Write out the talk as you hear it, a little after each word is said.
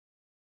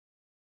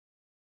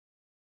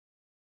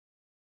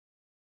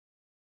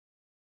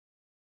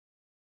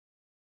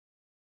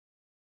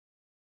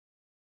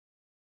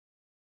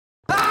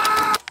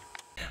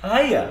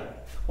Hiya!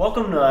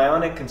 Welcome to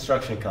Ionit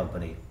Construction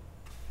Company.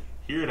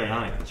 Here at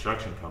Ionit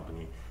Construction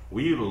Company,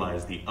 we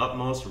utilize the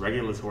utmost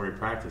regulatory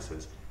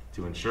practices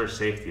to ensure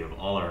safety of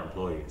all our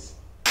employees.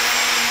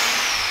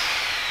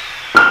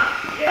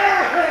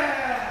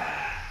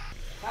 Yeah!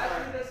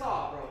 Pass me this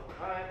off, bro.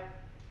 Alright.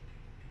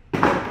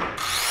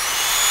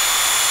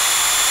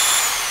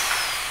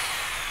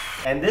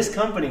 And this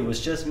company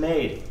was just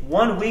made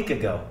 1 week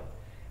ago.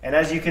 And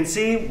as you can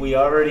see, we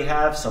already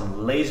have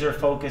some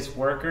laser-focused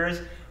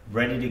workers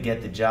ready to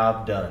get the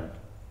job done.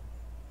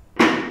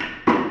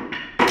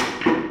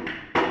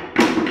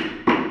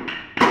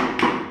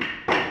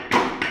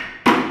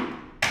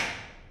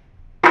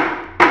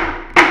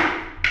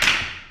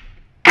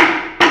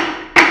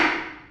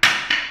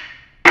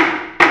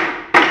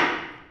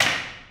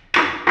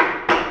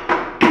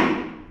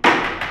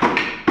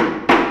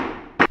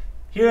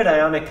 Here at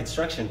Ionit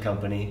Construction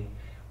Company,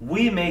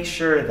 we make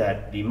sure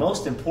that the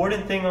most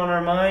important thing on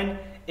our mind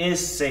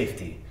is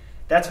safety.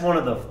 That's one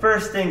of the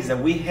first things that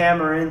we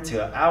hammer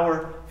into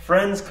our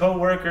friends,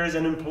 co-workers,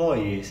 and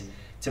employees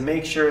to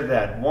make sure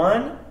that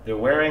 1, they're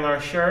wearing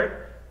our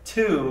shirt,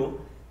 2,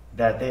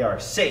 that they are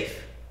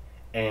safe,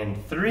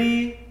 and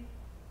 3,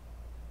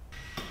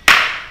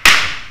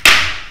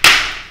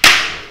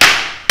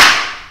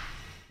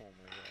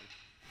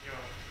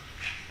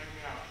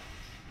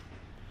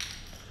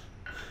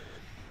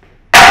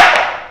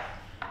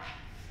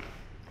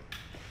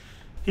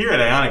 Here at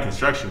Ionit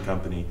Construction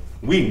Company,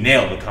 we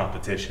nail the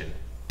competition.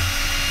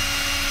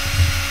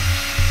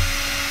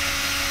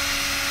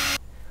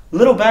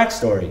 Little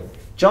backstory.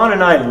 John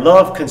and I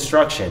love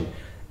construction.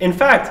 In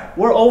fact,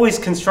 we're always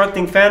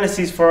constructing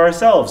fantasies for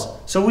ourselves.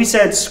 So we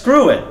said,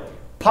 screw it.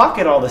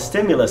 Pocket all the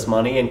stimulus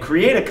money and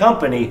create a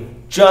company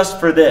just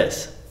for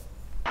this.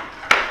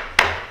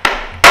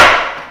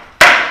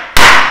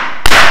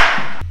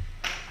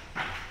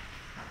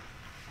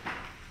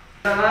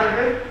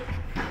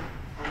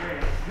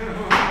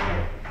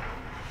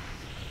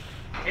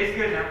 It's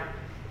good now.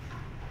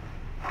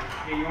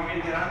 Okay, you want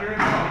me to get under it?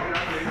 I'll get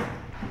under it.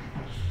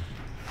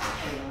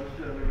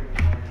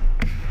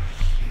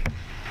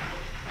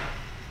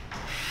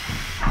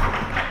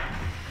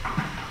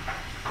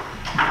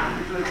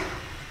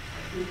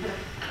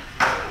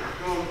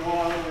 Go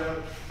all the way up.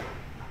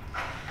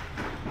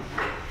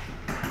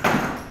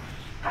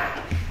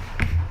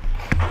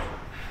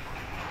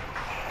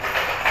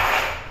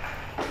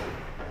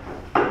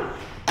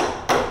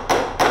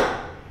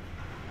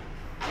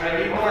 I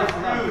need more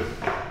screws.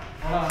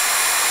 Hold on.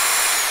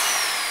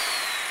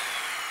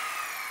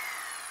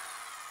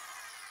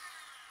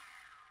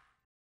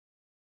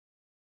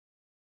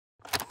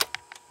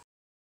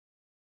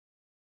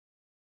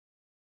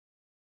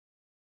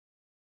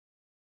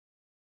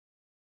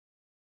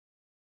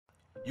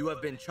 You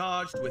have been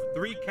charged with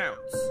 3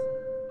 counts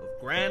of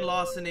grand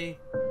larceny,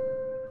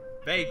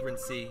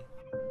 vagrancy,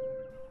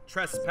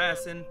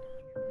 trespassing,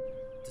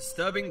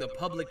 disturbing the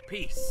public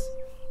peace,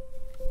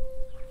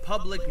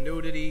 public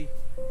nudity,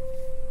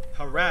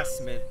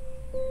 harassment,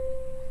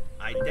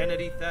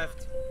 identity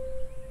theft,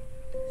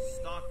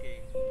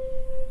 stalking,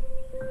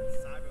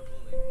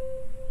 cyberbullying.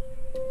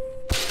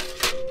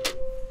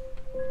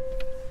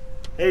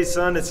 Hey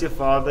son, it's your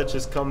father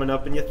just coming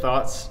up in your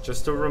thoughts,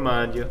 just to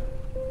remind you.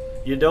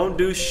 You don't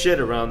do shit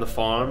around the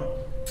farm.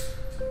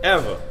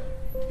 Ever.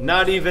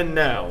 Not even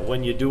now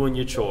when you're doing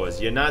your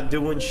chores. You're not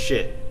doing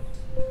shit.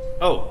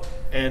 Oh,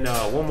 and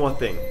one more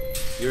thing.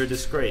 You're a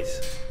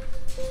disgrace.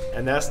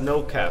 And that's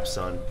no cap,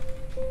 son.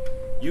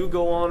 You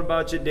go on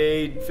about your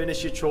day,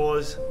 finish your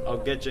chores. I'll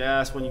get your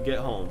ass when you get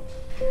home.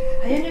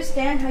 I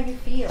understand how you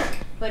feel,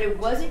 but it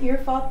wasn't your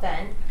fault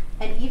then,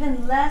 and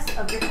even less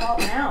of your fault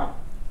now.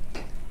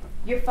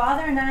 Your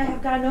father and I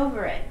have gotten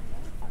over it.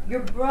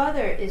 Your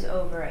brother is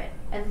over it,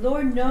 and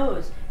Lord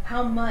knows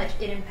how much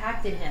it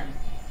impacted him.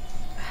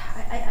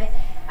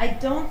 I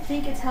don't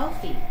think it's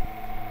healthy.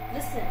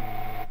 Listen,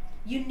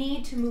 you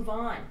need to move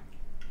on.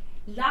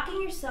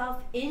 Locking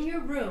yourself in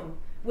your room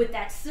with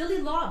that silly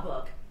law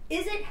book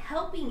isn't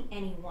helping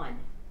anyone.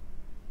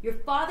 Your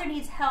father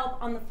needs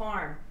help on the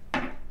farm.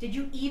 Did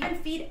you even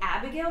feed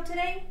Abigail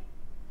today?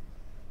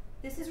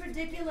 This is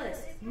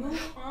ridiculous.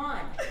 Move on.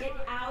 Get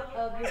out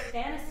of your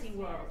fantasy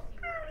world.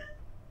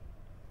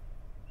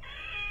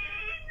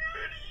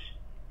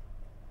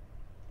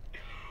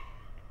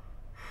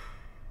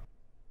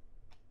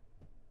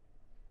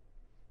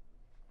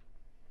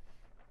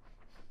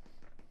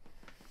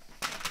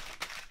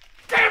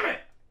 Damn it!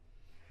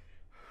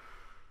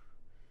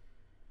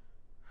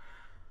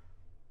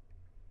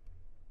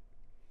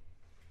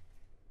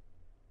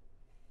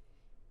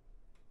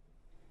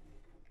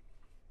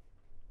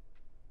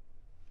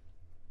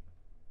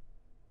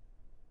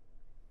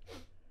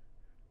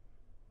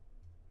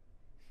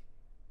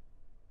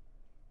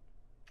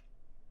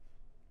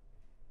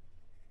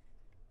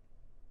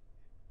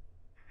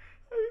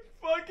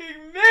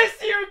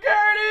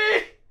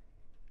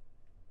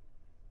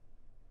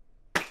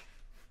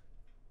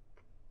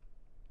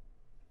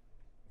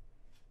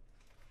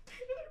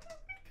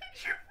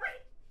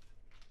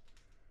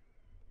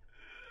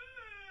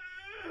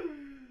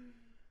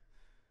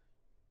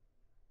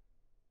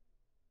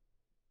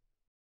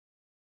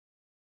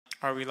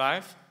 Are we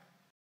live?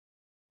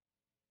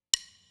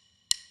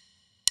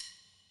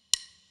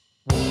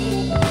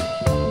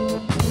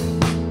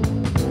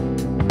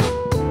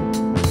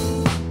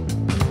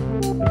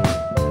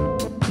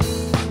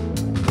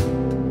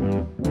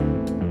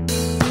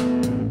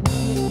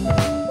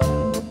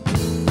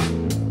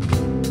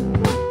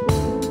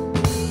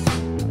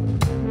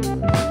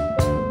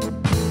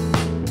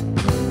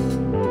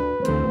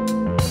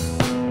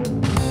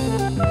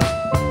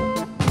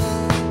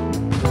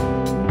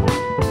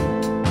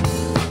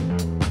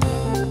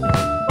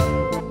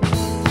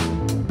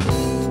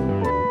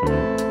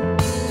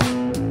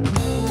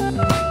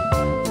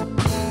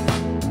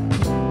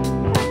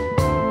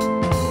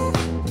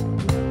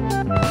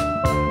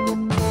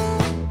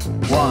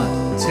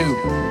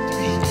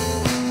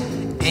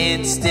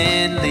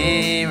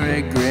 Instantly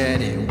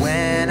regret it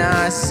when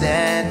I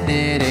send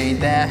it. Ain't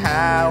that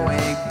how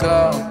it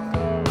go?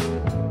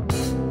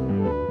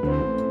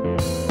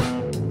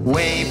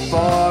 Wait for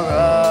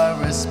a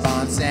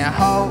response and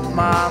hope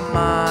my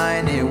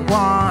mind it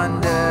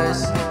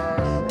wanders.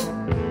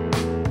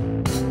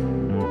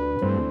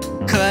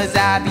 Cause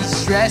I be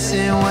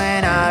stressing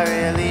when I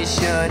really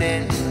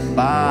shouldn't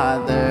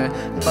bother.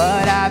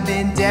 But I've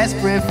been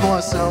desperate for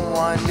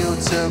someone new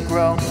to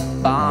grow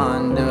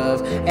fond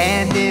of.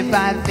 And if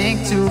I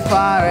think too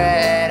far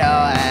ahead,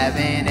 I'll have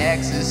an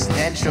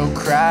existential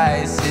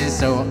crisis.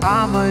 So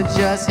I'ma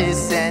just hit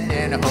send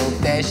and hope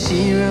that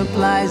she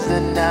replies the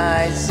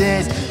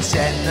nicest.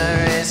 Send the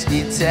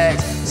risky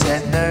text,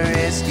 send the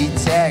risky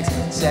text,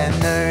 send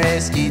the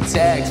risky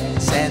text,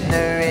 send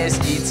the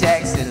risky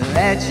text, and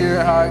let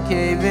your heart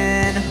cave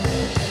in.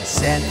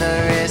 Send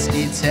the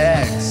risky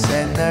text,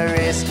 send the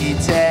risky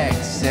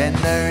text, send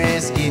the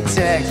risky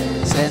text,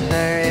 send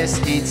the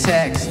risky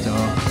text.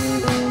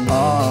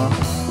 Oh,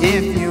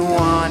 if you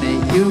want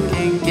it, you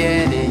can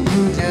get it.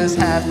 You just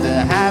have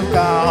to have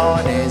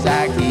cojones.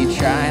 I keep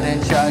trying to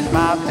charge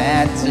my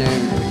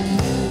battery,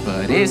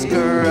 but it's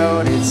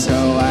corroded,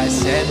 so I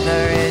send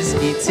the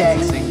risky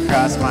text and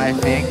cross my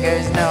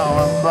fingers. No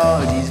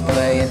emojis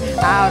playing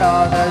out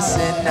all the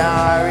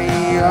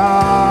scenarios.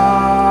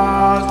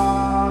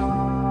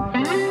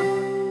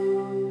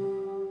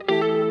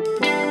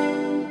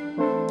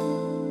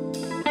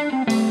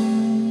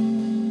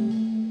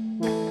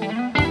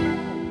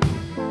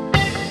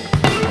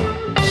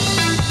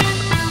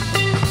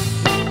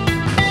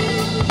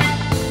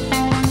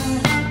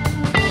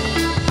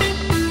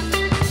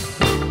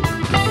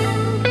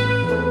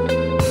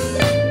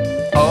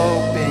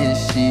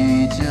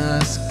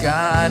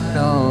 Got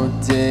no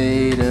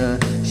data,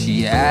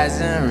 she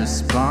hasn't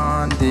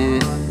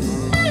responded.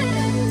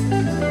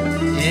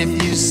 If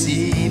you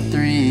see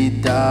 3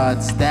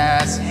 dots,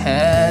 that's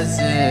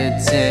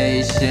hesitation.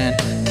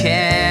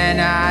 Can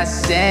I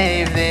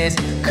save this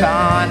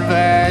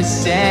conversation?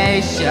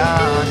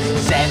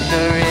 Send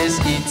the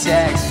risky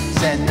text,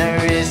 send the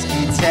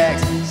risky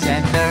text,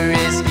 send the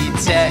risky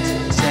text,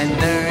 send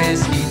the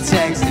risky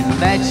text, and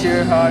let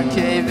your heart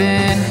cave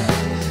in.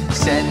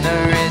 Send the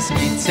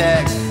risky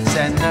text,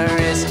 send the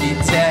risky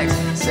text,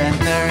 send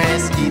the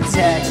risky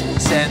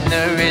text, send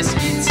the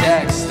risky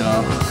text.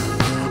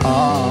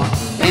 Oh,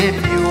 if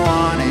you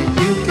want it,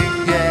 you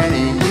can get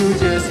it. You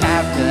just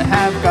have to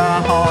have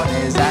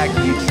cojones. I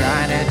keep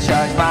trying to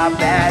charge my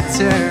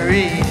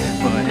battery,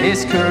 but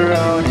it's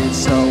corroded,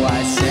 so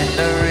I send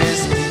the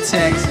risky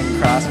text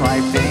and cross my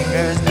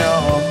fingers.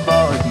 No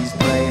emojis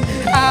playing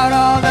out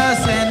all the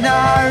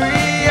scenarios.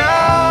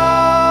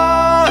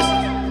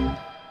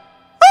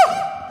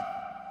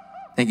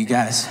 Thank you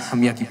guys.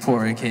 I'm Yucky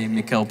Poor, aka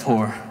Mikkel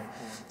Poor.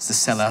 It's the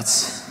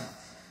Sellouts,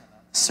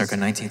 circa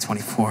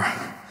 1924.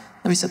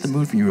 Let me set the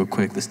mood for you real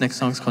quick. This next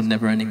song's called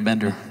Never Ending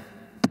Bender.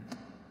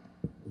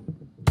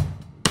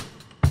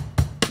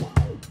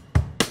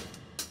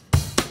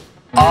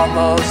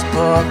 Almost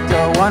booked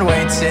a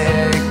one-way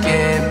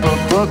ticket,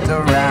 but booked a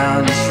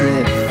round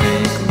trip.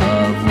 Fake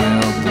love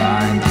will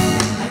blind you.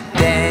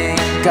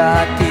 Thank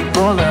God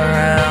people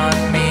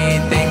around me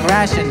think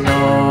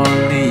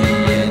rationally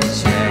and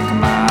check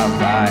my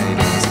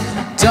vitals.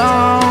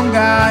 Don't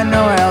got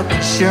no health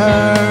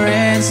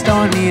insurance,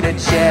 don't need a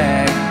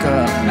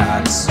checkup,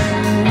 not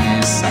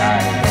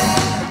suicidal.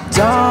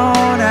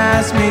 Don't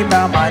ask me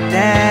about my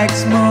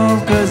next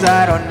move, cause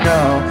I don't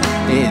know.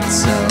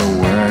 It's a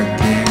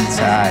working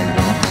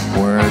title,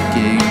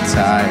 working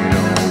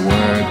title,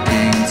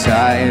 working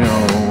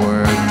title,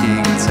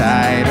 working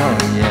title,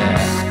 yeah.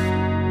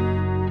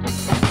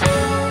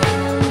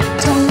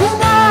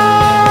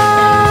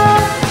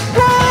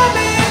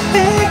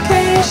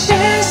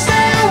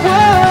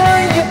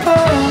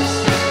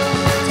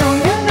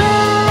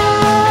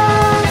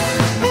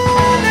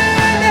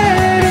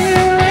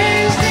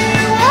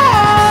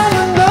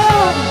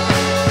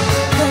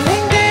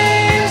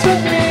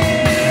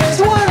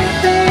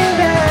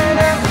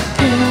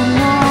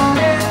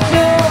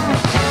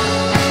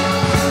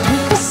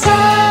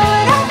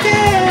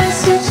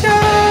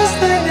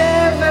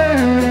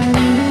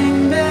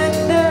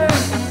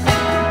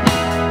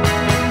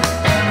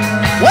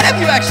 What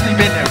have you actually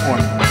been there for?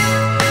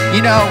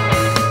 You know,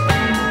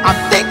 I'm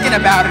thinking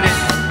about it.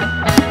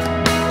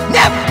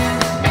 Never.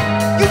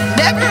 You've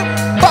never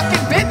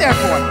fucking been there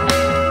for me.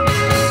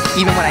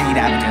 Even when I need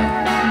Abigail.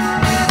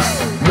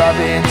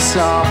 Loving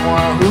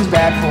someone who's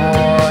bad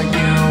for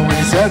you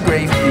is a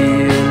great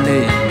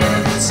feeling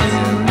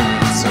until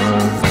it's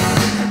over.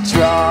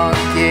 Drunk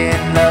in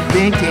love,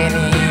 thinking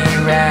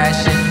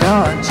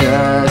irrational,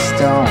 just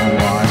don't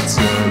want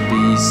to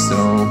be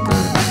sober.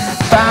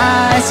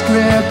 Vice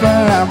grip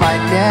around my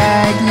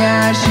neck,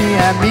 yeah, she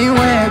had me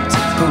whipped.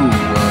 Who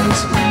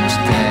was who's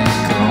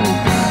bent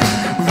over?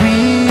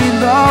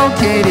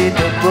 Relocated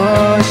the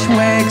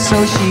bushwick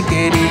so she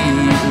could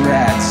eat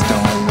rats.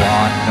 Don't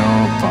want no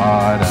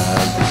part of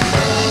it.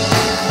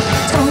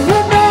 Don't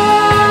you know,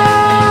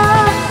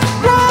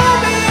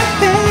 roaming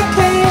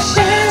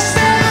vacations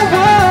that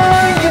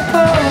were your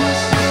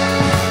post.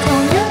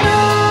 Don't you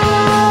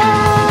know,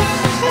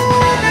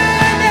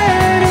 that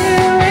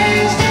it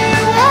raised you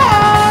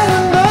all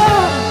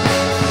alone.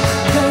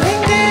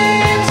 Playing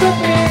games with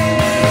me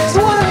is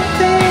one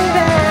thing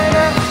that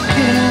I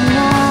didn't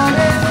want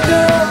to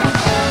do.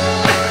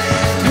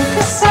 Look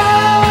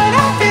aside,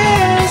 I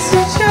guess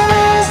you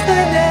chose the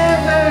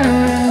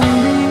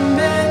never-ending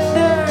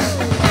bender.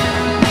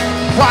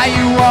 Why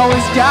you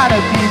always gotta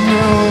be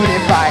rude?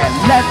 If I had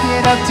left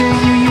it up to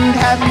you, you'd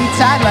have me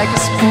tied like a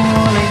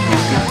spool, and you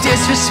could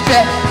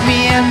disrespect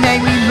me and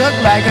make me look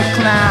like a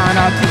clown.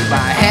 I'll keep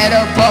my head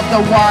above the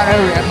water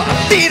and my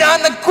feet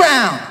on the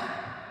ground.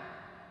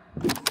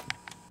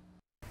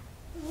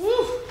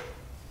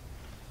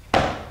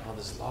 All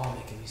this law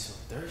making me so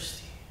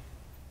thirsty.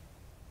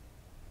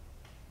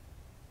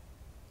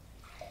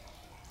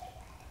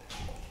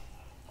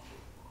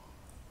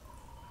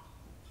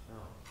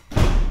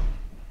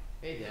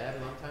 Hey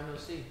Dad, long time no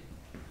see.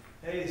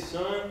 Hey,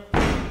 son.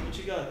 What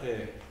you got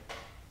there?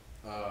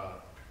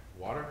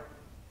 Water?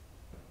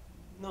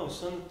 No,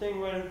 son, the thing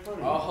right in front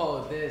of you.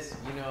 Oh, this.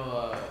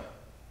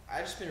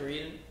 I just been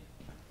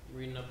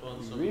reading up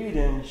on some.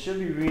 Reading? You should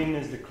be reading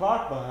is the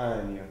clock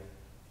behind you.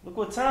 Look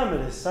what time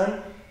it is,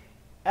 son.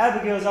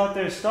 Abigail's out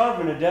there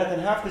starving to death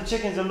and half the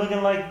chickens are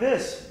looking like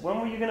this. When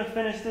were you gonna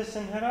finish this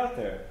and head out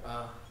there?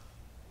 I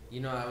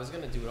was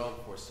gonna do it all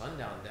before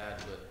sundown, Dad,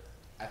 but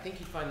I think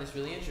you'd find this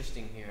really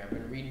interesting here. I've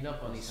been reading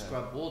up on these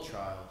scrub bull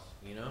trials,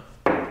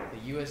 The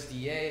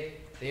USDA,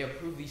 they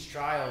approve these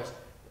trials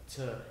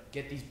to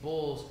get these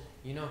bulls,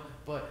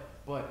 but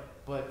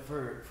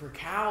for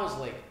cows,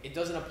 like, it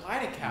doesn't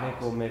apply to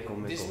cows. Mickle.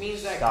 This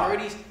means that Stop.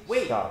 Gertie's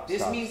Stop.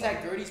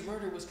 that Gertie's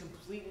murder was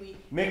completely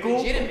Mickle?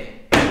 legitimate.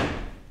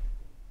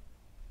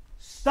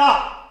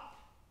 Stop!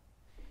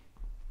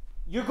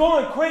 You're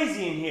going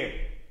crazy in here.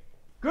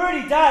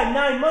 Gertie died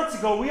 9 months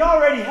ago. We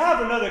already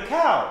have another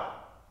cow.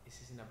 This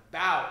isn't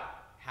about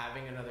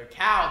having another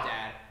cow,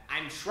 Dad.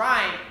 I'm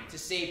trying to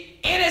save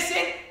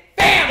innocent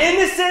families!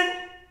 Innocent?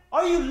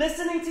 Are you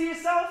listening to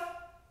yourself?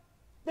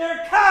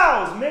 They're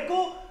cows,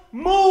 Mickle.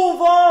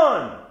 Move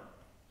on.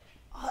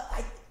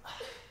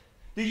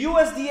 The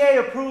USDA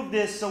approved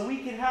this so we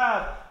can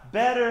have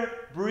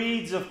better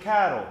breeds of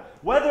cattle.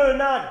 Whether or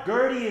not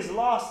Gertie is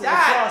lost in the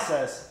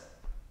process.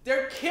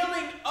 They're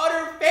killing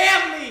other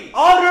families!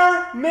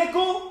 Utter,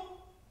 Mickle?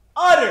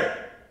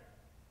 Utter.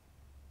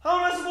 How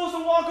am I supposed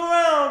to walk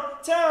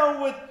around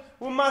town with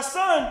my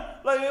son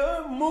like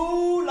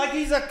moo like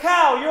he's a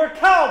cow? You're a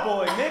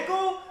cowboy,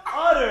 Mickle.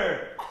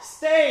 Utter.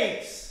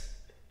 Steaks.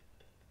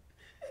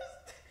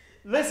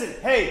 Listen,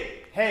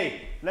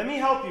 hey, let me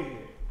help you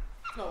here.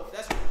 No,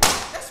 that's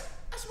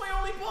my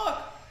only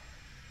book.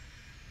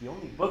 The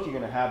only book you're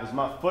gonna have is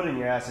my foot in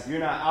your ass if you're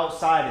not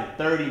outside in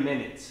 30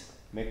 minutes,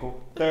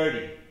 Mickle.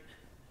 30.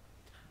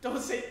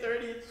 Don't say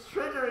 30, it's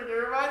triggering. It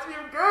reminds me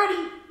of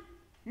Gertie.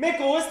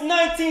 Mickle, it's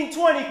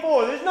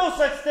 1924. There's no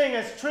such thing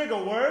as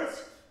trigger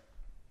words.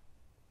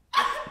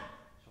 Show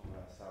me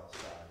us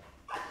outside.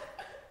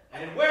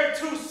 And wear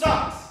 2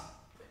 socks.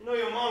 You know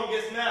your mom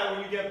gets mad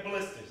when you get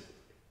blisters.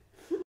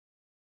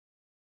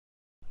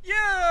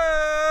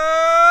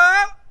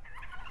 Yeah!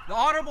 The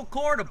Honorable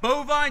Court of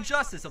Bovine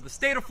Justice of the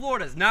State of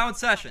Florida is now in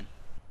session.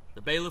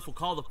 The bailiff will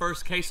call the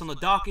first case on the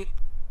docket.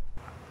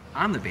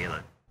 I'm the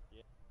bailiff.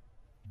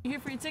 You here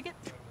for your ticket?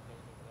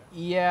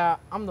 Yeah,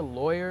 I'm the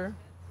lawyer.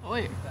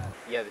 Lawyer?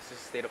 Yeah, this is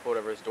State of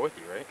Florida versus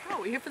Dorothy, right? Oh,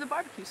 we're here for the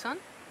barbecue, son.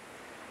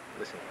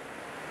 Listen,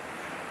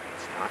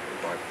 it's not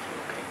a barbecue,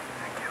 okay?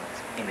 That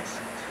counts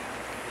innocent.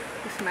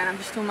 Listen, man, I'm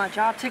just doing my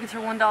job. Tickets are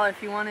 $1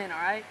 if you want in, all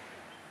right?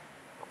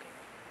 Okay.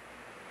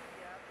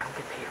 I don't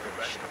get paid for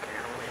this shit, okay?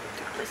 I don't really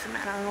do this. Listen,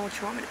 man, I don't know what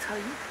you want me to tell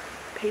you.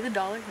 Pay the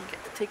 $1, you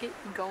get the ticket,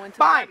 you go into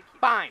Fine, the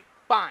fine.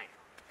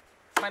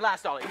 It's my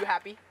last $1. You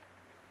happy?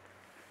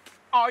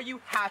 Are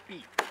you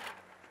happy?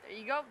 There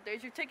you go.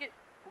 There's your ticket.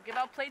 We'll give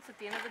out plates at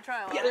the end of the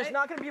trial. Yeah, all there's right?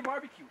 not gonna be a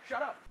barbecue.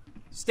 Shut up.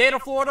 State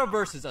of Florida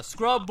versus a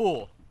scrub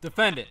bull.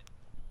 Defendant.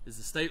 Is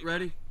the state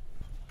ready?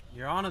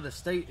 Your Honor, the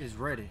state is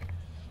ready.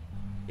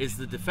 Is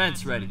the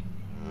defense ready?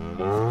 You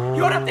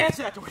don't have to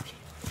answer that, Dorothy.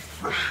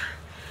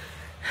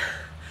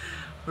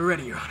 We're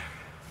ready, Your Honor.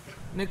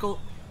 Nickel,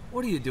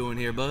 what are you doing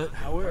here, bud?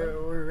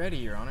 We're ready,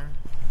 Your Honor.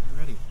 We're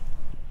ready.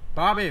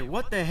 Bobby,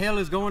 what the hell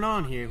is going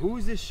on here? Who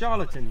is this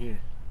charlatan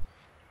here?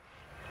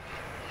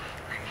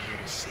 I'm here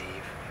to save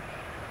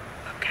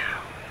a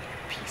cow, you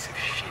piece of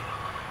shit.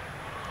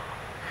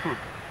 You're in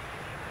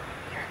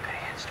good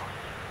hands, Dorothy.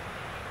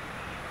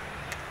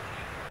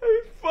 I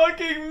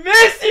fucking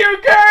miss you,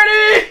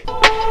 Gertie!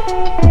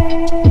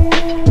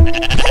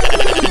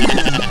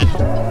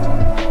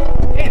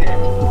 Hey there,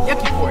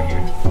 Yucky Boy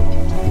here.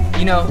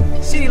 You know,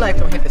 city life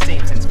don't hit the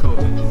same since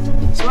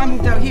COVID. So I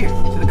moved out here,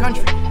 to the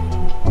country.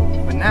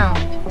 But now,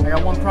 I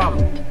got one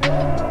problem. I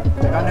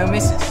got no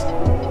missus.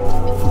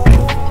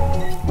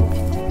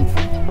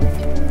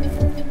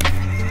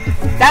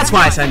 That's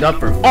why I signed up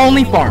for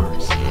Only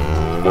Farmers.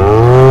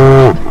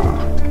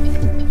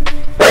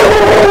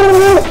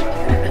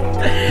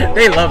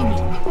 They love me.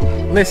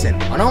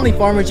 Listen, on Only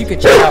Farmers you can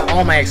check out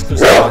all my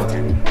exclusive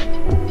content.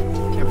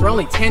 And for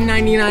only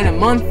 $10.99 a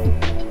month,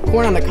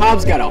 corn on the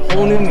cob's got a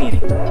whole new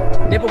meaning.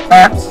 Nipple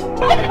claps,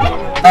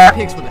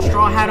 pigs with a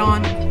straw hat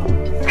on.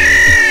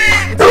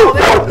 It's all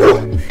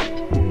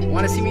there.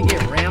 Want to see me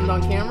get rammed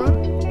on camera?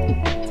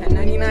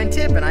 $10.99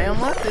 tip and I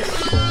unlock this.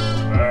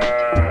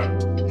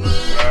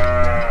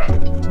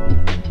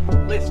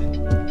 Listen,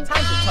 times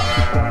are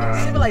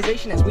tough.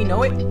 Civilization as we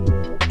know it,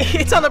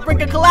 it's on the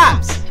brink of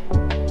collapse.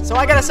 So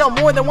I gotta sell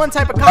more than one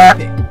type of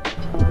cockpit.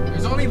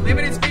 There's only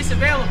limited space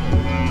available,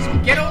 so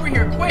get over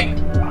here quick.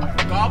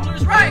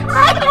 Gobbler's right.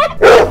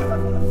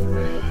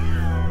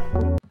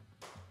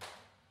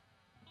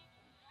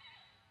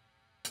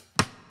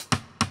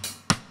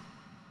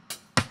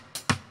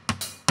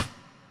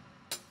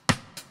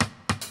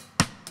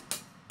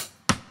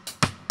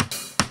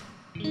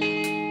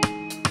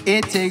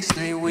 It takes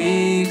 3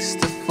 weeks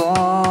to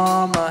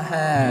form a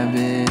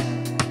habit,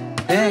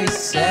 they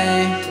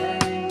say.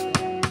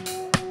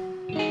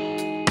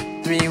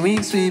 3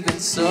 weeks we've been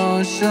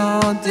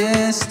social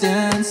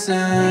distancing.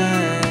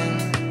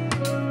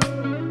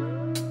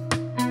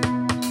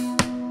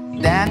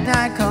 That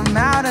I come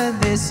out of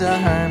this a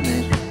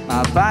hermit.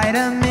 My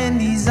vitamin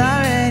D's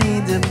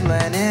already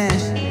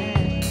deplenished.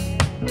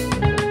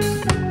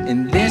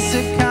 In this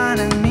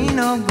economy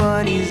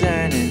nobody's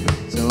earning,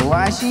 so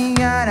why she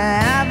gotta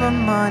have a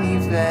money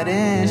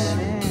fetish?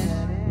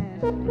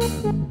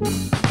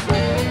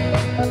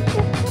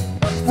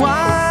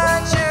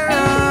 Watch her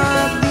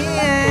up the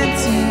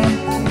ante.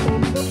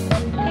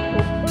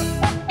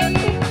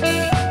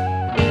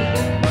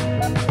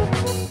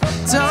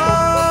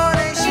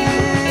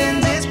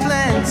 Donations is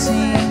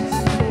plenty.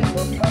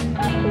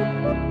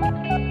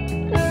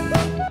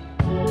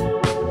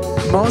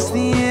 Most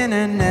the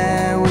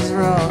internet was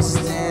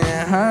roasting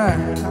her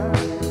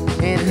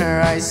in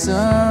her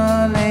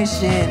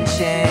isolation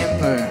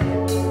chamber.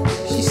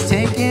 She's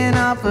taking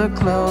off her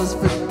clothes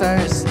for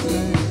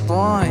thirsty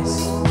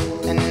boys,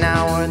 and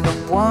now we're the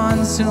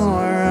ones who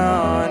are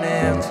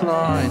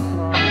unemployed.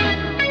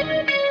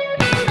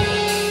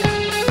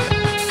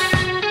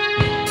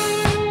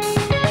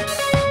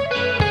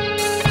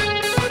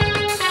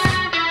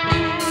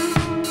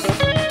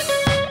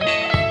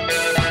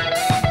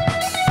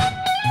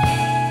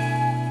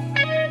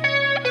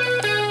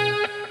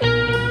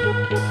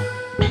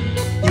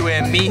 You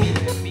and me,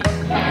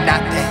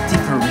 not that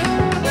different.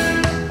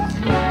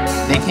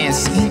 They can't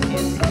see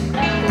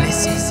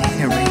bliss is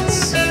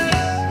ignorance.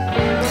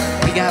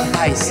 We got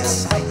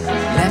vices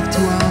left to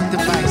our own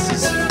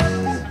devices.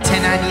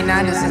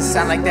 $10.99 doesn't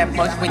sound like that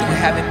much when you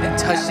haven't been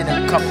touched in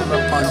a couple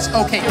of months.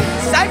 Okay,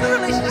 cyber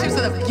relationships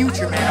are the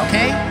future, man,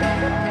 okay?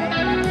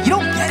 You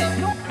don't get it.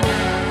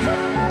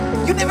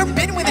 You've never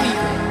been with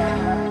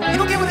anything. You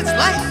don't get what it's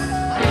like.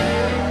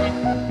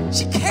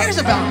 She cares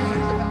about me.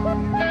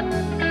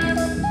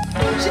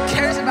 She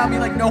cares about me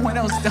like no one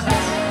else does.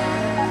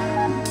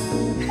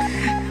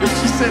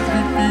 She sends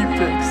me feed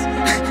pics.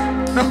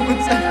 No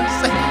one's ever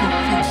sent me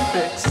feed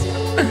pics.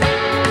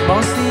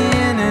 Most the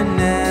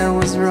internet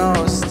was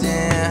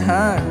roasting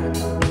her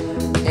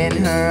in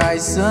her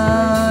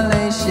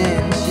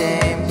isolation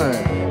chamber.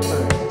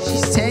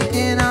 She's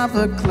taking off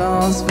her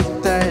clothes for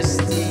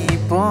thirsty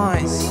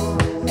boys,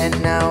 and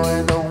now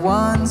we're the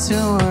ones who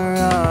are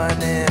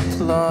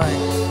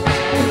unemployed.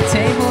 The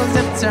tables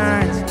have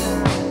turned,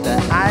 the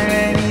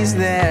irony's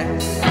there.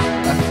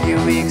 A few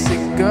weeks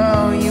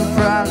ago you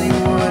probably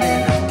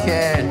wouldn't have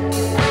cared.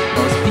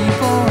 Most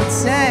people would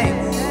say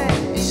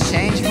it's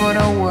changed for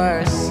the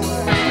worse,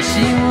 but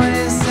she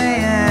wouldn't say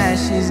that.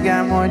 She's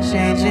got more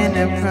change in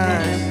her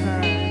purse.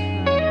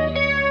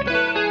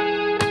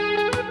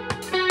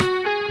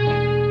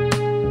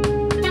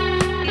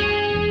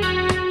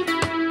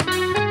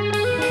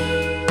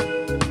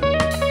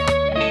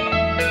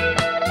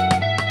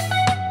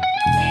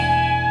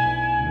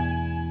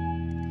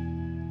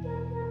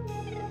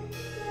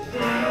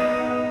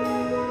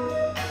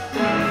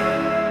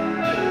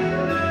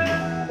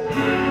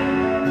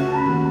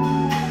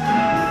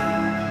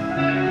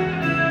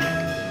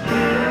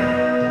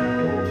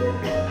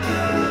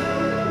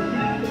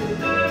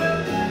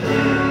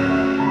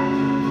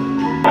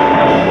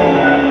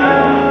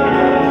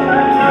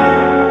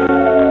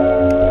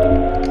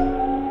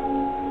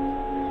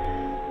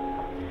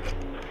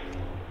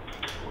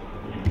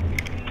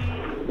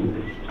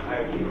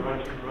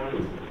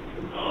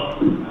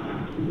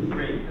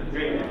 Great, that's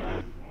great.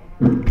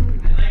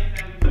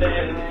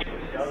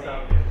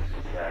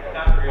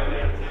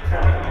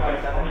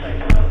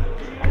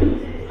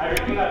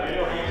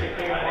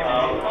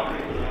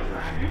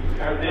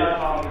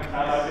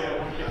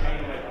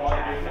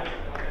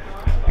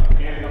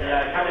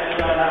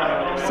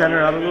 Center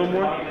out a little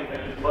more.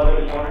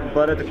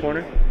 Butt at the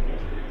corner.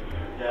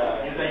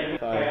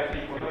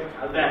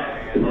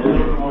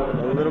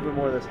 A little bit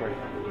more this way.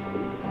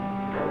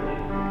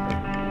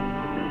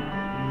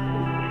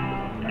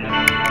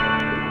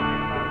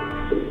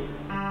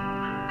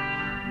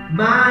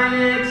 My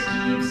ex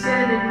keeps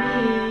sending me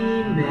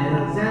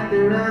emails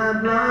after I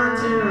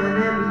blocked her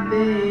on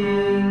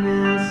everything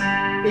else.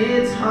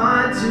 It's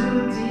hard to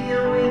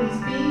deal with these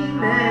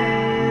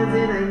females,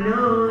 and I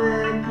know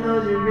that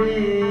closure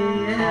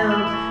really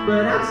helps.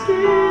 But I'm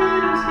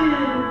scared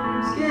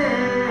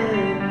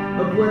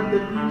of what the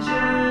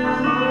future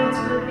holds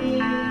for me.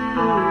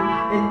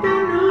 And I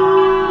know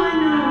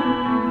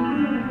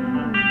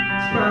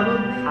it's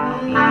probably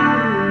me.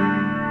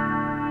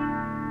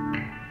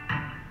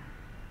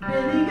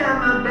 Really got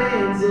my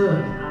bands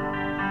up,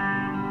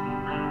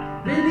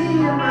 really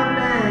in my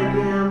bag,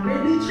 yeah, I'm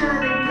really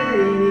trying to get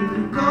it. If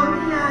you call me,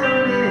 I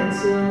don't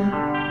answer.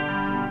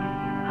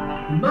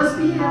 You must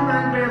be in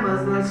my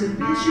grandma's lunch, so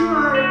bitch, you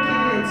are a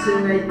cancer.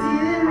 I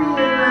didn't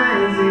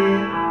realize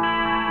it.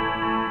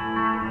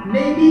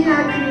 Maybe I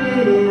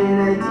created an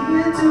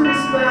idea to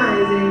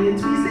despise it. Your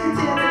tweets, they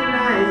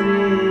tantalize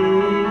me.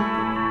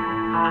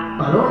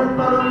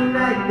 Follow me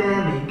like that,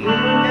 make it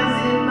look as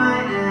in my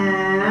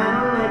hand. I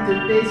don't like to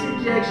face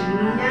rejection,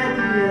 the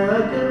idea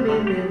of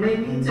commitment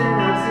make me turn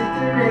opposite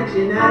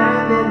direction. I'd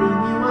rather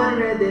leave you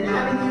unread than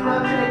having you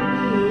outtrack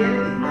me.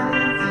 Everything's not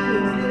as it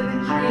seems, live the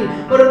dream.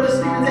 But of the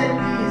sleepers at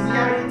least,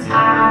 yeah, every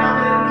time I'm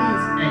at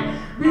least. Hey,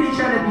 really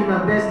trying to be my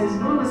bestest,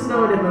 moving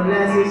slower than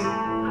molasses.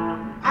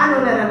 I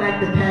know that I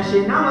lack the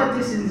passion, all my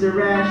distance are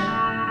rash.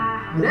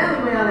 But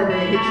anyway, I'll ever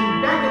hit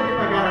you back up if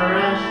I got a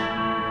rash.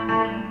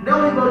 No,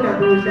 we both got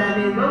bruised bad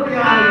names, but we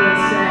all know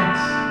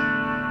sacks.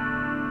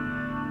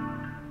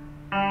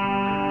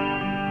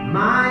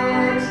 My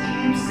ex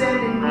keeps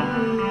sending me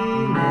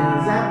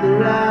emails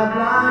after I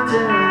blocked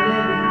her on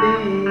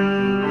everything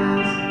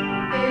else.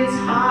 It's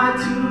hard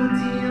to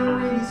deal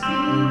with these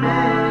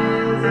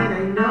females, and I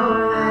know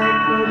that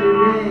closure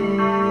really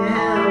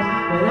helps.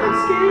 But I'm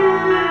scared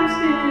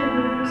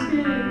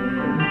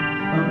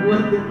of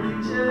what the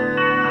future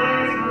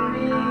has for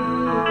me.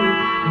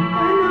 And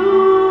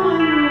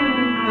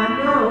I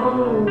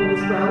know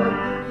it's probably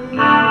me.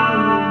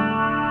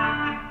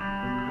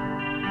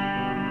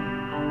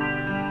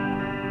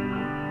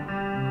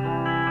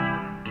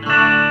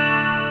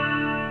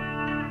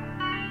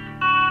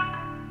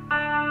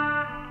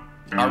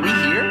 Are we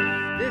here?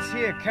 This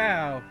here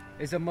cow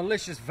is a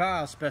malicious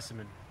vile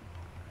specimen.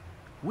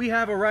 We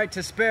have a right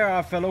to spare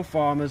our fellow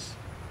farmers,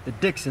 the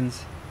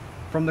Dixons,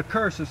 from the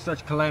curse of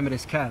such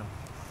calamitous cattle.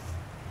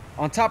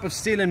 On top of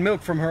stealing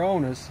milk from her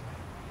owners,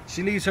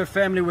 she leaves her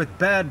family with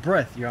bad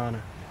breath, Your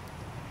Honor.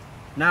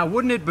 Now,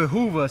 wouldn't it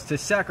behoove us to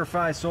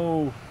sacrifice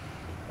old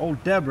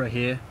Deborah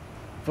here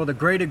for the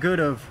greater good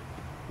of,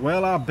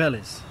 well, our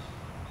bellies?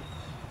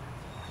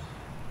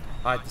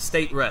 All right, the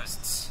state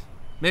rests.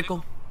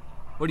 Mickle,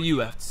 what do you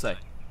have to say?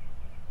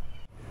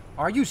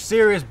 Are you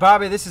serious,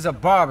 Bobby? This is a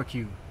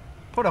barbecue.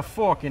 Put a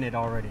fork in it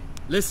already.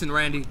 Listen,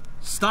 Randy,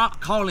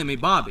 stop calling me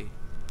Bobby.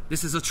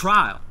 This is a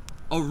trial,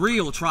 a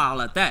real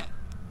trial at that.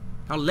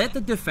 Now let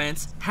the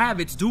defense have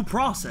its due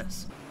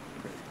process.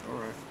 All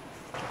right.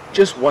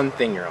 Just one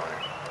thing, Your Honor.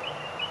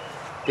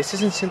 This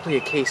isn't simply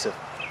a case of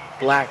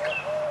black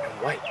and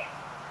white.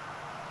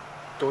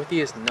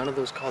 Dorothy is none of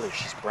those colors.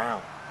 She's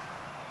brown.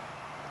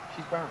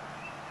 She's brown.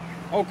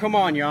 Oh, come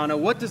on, Your Honor.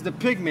 What does the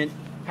pigment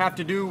have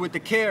to do with the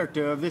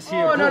character of this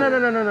here Oh, bull?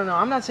 no.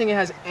 I'm not saying it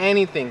has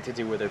anything to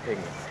do with her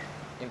pigment.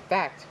 In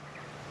fact,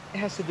 it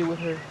has to do with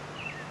her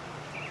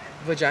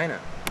vagina.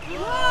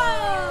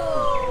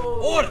 Whoa!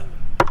 Order!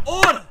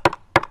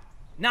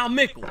 Now,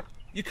 Mickle,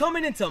 you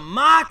coming into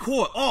my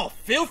court all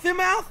filthy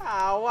mouth?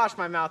 I'll wash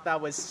my mouth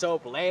out with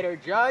soap later,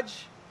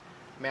 Judge.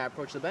 May I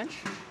approach the bench?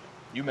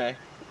 You may.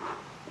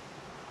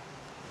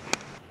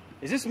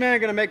 Is this man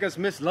gonna make us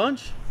miss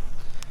lunch?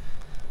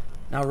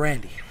 Now,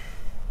 Randy,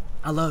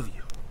 I love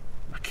you.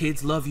 My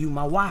kids love you.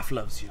 My wife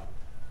loves you.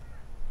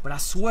 But I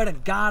swear to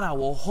God, I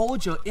will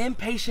hold your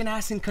impatient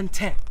ass in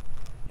contempt.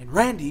 And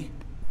Randy,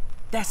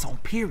 that's on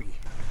period.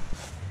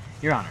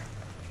 Your Honor,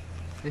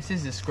 this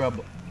is the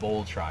scrub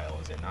bowl trial,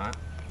 is it not?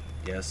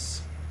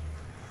 Yes.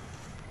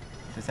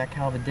 Does that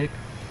cow have a dick?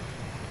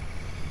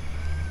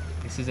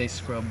 This is a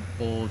scrub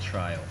bull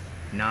trial,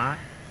 not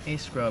a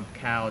scrub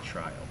cow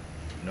trial.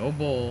 No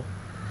bull,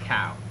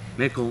 cow.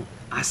 Mickle,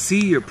 I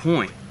see your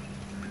point.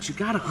 But you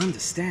gotta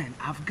understand,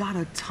 I've got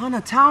a ton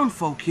of town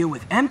folk here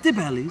with empty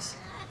bellies.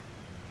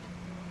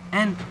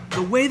 And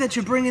the way that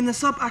you're bringing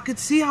this up, I could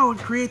see how it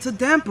creates a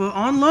damper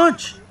on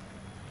lunch.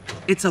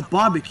 It's a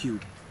barbecue.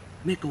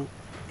 Mickle,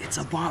 it's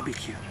a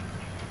barbecue.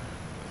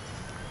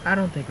 I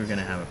don't think we're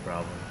gonna have a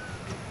problem.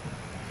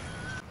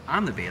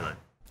 I'm the bailiff.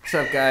 What's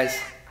up, guys?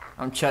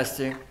 I'm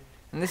Chester,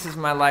 and this is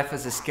my life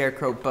as a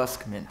scarecrow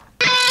buskman.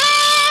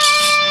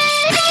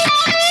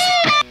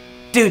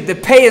 Dude, the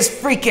pay is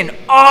freaking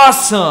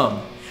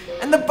awesome!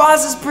 And the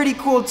boss is pretty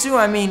cool too.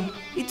 I mean,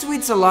 he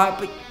tweets a lot,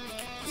 but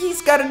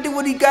he's gotta do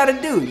what he gotta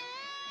do.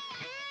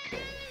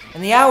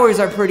 And the hours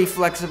are pretty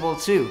flexible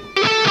too.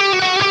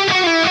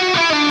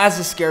 As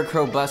a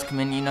scarecrow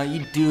buskman, you know,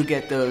 you do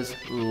get those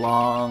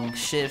long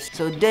shifts.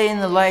 So day in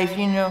the life,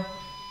 you know,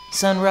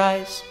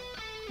 sunrise,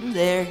 I'm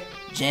there,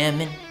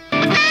 jamming.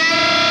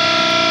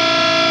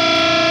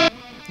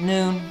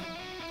 Noon,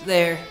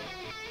 there,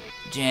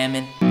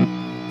 jamming.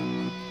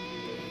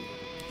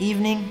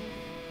 Evening,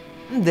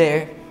 I'm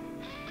there,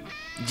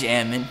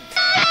 jamming.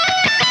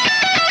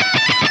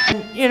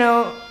 You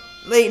know,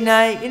 late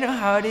night, you know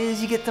how it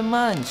is, you get the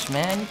munch,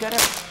 man. You gotta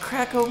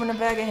crack open a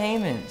bag of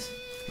Haymans.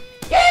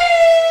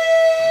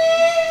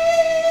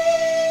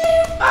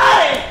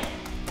 Hey!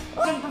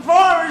 Good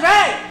performers,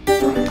 hey!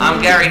 I'm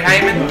Gary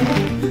Heyman,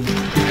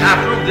 and I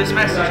approve this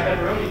message.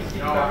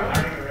 No, I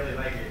don't even really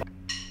like it.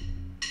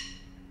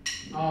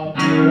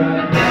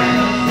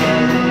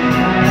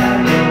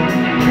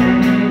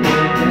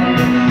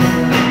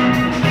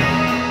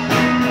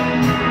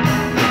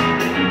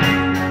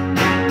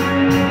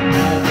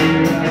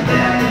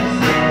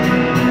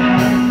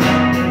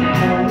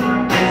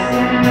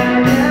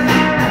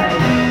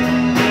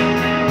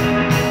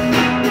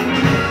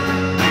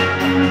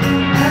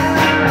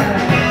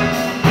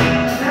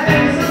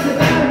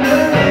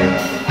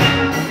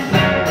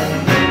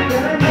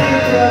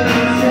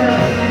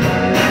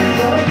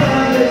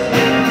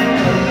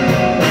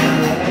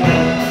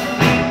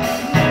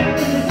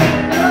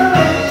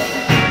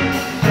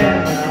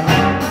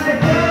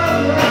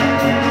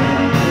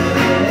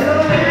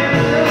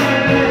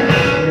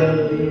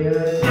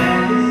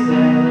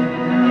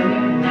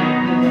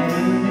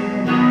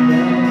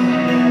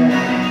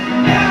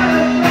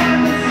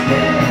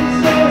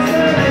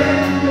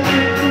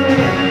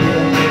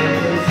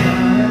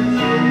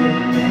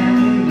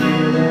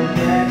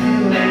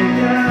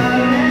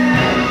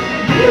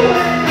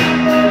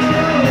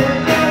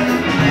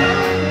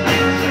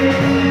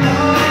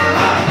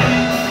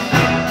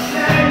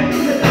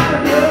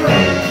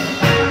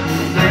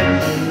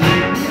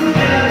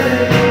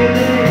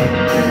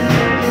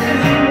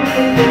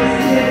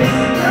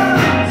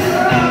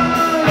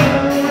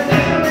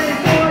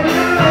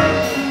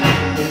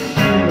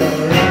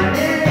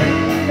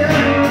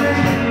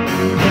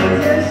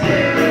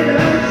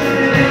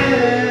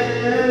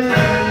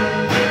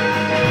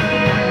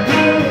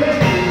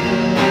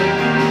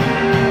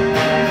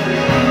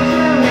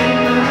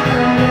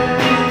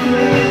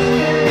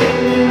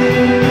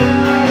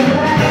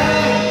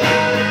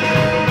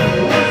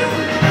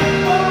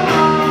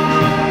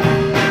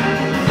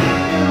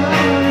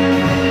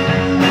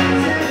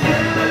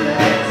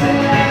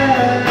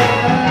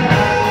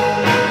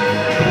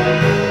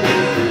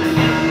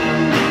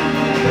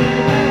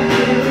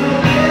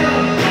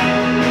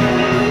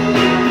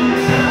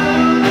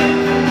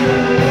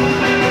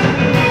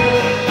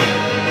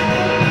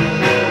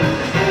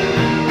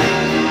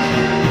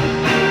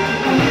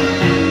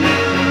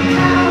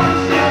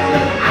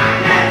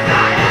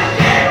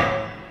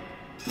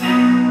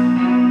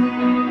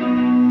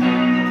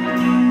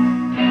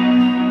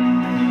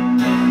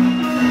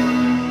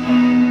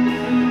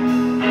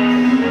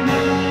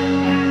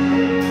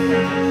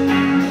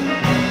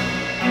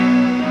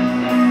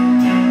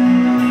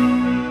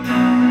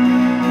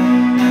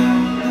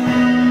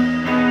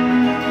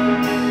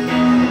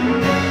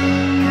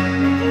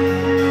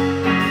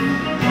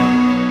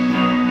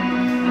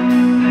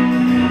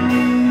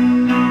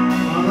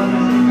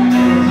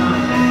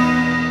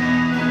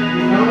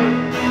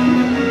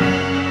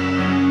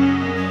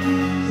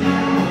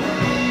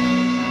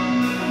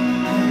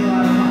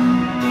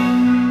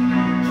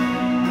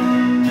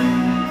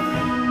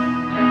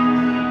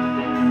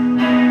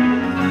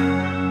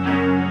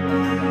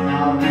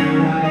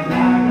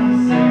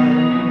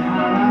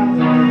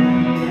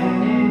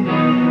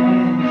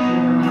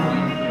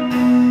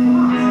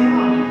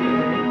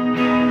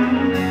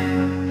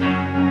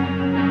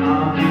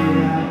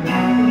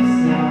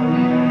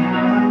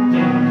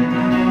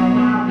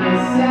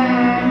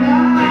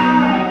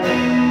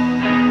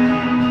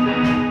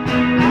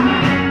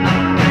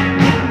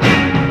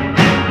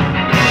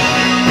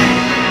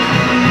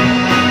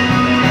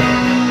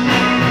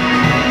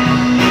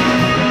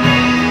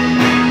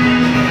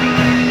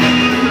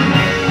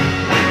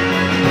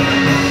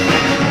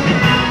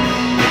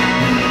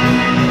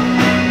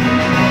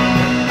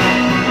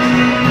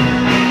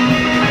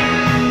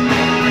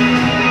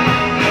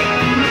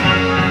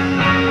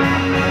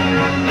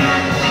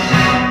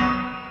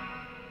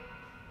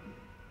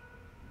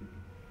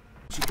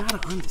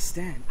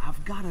 understand,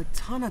 I've got a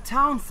ton of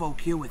town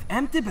folk here with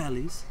empty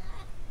bellies.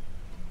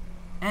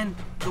 And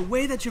the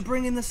way that you're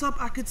bringing this up,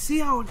 I could see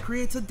how it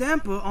creates a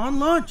damper on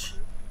lunch.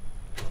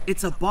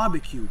 It's a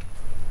barbecue.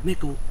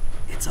 Mickle,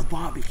 it's a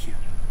barbecue.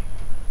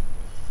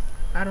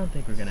 I don't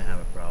think we're gonna have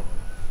a problem.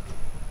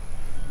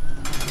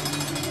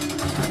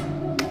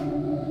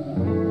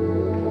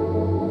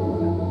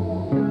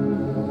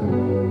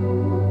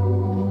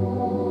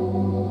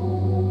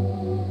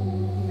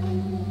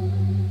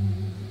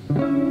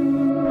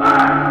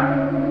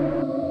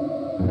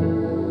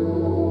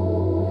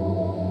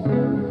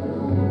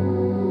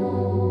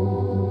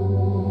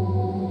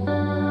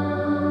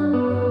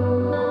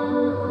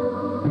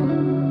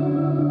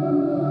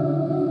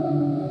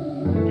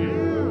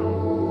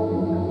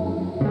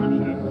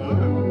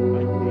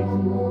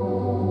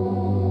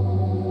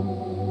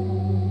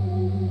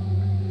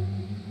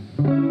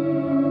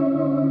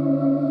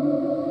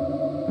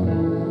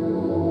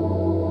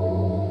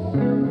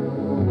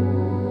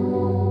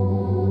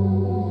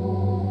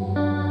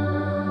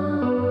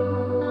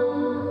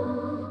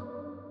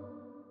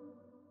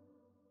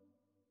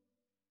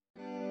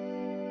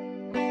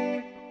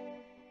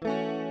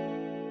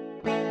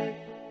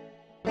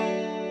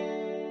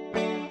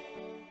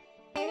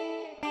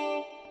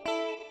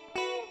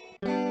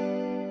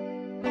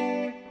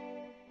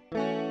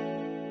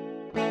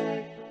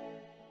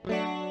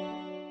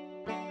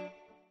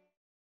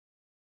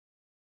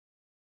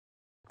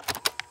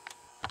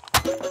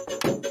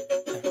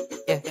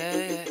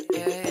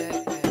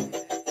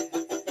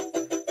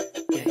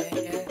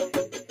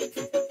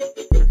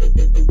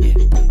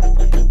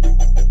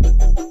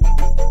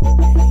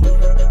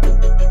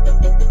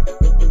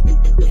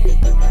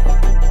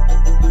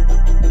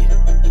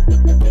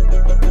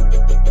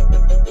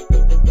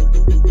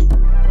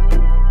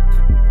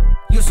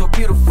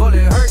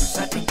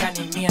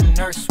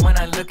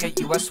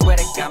 I swear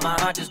to God, my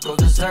heart just goes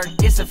berserk.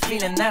 It's a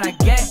feeling that I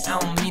get. I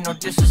don't mean no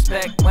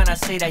disrespect when I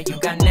say that you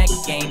got neck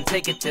game.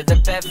 Take it to the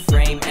bed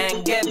frame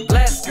and get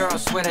blessed. Girl,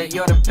 swear that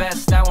you're the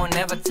best. I won't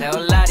ever tell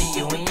a lie to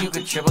you, and you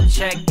can triple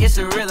check. It's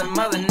a rhythm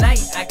of the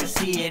night. I can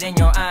see it in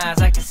your eyes.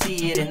 I can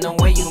see it in the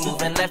way you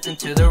moving left and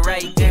to the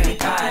right. Dirty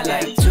pie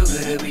like too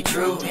good to be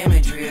true.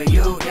 Imagery of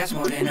you, that's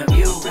more than a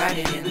view. Write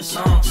it in the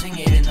song, sing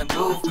it in the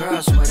booth.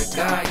 Girl, swear to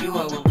God, you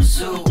I will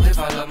pursue. If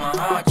I love my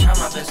heart, try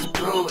my best to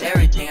prove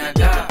everything I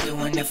got.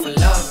 Doing it for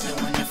love,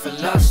 doing it for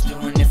lust,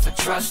 doing it for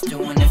trust,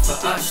 doing it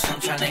for us. I'm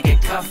tryna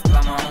get cuffed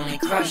by my only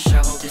crush. I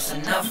hope it's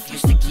enough.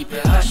 Used to keep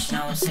it hush,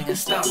 now I'm singing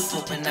stuff,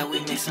 hoping that we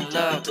make some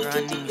love. Girl,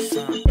 I need me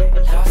some.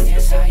 Lost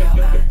inside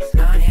your eyes,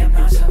 I am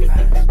not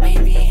surprised.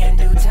 Maybe in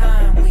due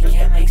time we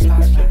can make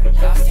sparks fly.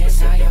 Lost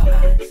inside your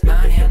eyes,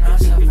 I am not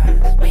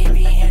surprised.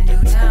 Maybe in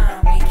due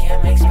time we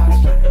can make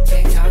sparks fly.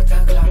 Tick tock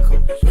the clock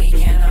goes, we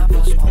cannot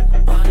postpone.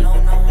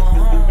 Alone, no one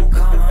home,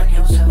 call on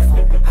your cell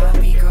phone.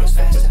 Heartbeat grows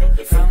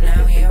faster from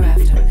now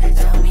hereafter.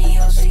 Tell me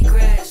your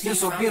secrets. You're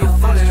so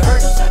beautiful it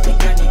hurts. I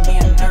think I need me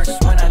a nurse.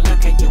 When I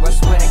look at you, I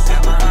swear to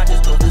God, my heart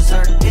just goes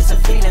berserk. It's a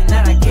feeling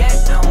that I get.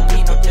 I don't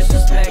mean no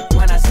disrespect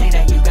when I say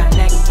that you got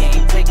neck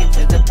game. Take it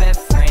to the bed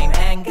frame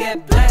and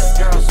get blessed.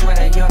 Girl, swear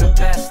that you're the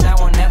best. I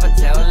will never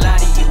tell a lie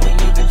to you,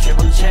 and you can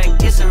triple check.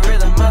 It's a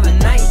rhythm of the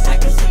night. I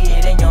can see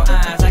it in your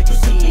eyes. I can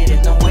see it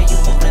in the way you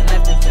moving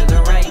left and to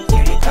the right.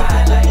 Cutie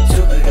pie like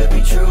too good to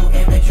be true.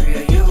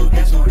 Imagery of you,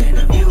 that's more than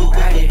a view.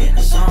 Write it in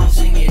the song,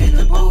 sing it in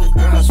the booth.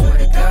 Girl, swear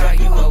to God,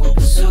 you I will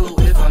pursue.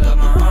 If I love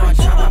my heart,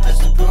 try my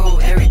best to prove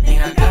everything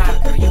I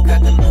got. Girl, you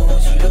got the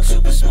moves, you look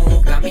super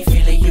smooth. Got me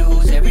feeling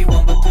used,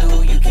 everyone but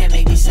blue. You can't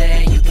make me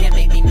sad, you can't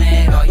make me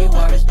mad. All you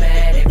are is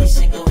bad, every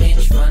single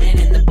inch running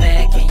in the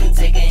back. Can you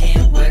take a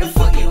hint? Where the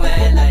fuck you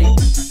at? Like,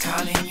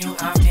 calling you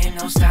often,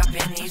 no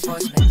stopping these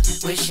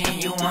voicemails.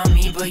 Wishing you want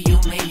me, but you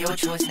made your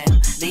choice now.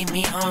 Leave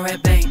me on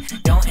red, babe.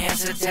 Don't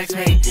answer text,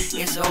 babe.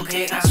 It's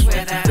okay, I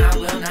swear that I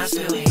will not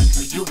spill it.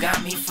 But you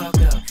got me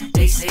fucked up.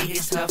 They say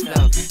it's tough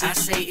love. I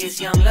say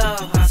it's young love,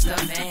 hot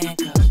stuff and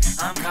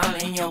handcuffs. I'm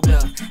calling your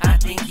bluff. I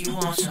think you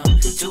want some.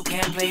 Two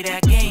can't play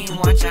that game.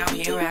 Watch out,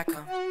 here I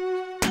come.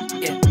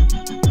 Yeah.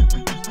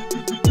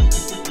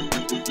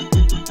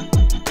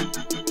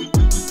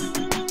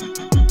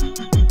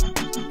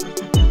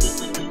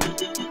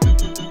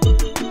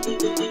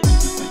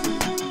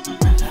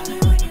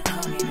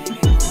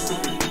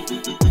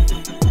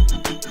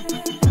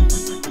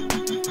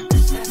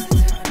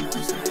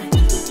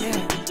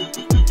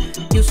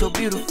 So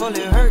beautiful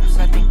it hurts.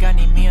 I think I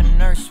need me a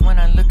nurse. When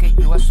I look at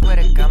you, I swear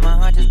to God, my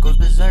heart just goes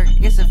berserk.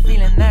 It's a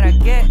feeling that I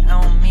get.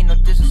 I don't mean no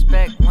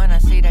disrespect when I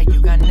say that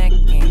you got neck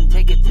game.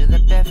 Take it to the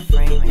bed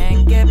frame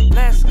and get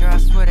blessed. Girl, I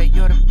swear that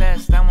you're the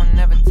best. I will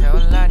never tell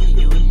a lie to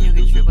you, and you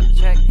get your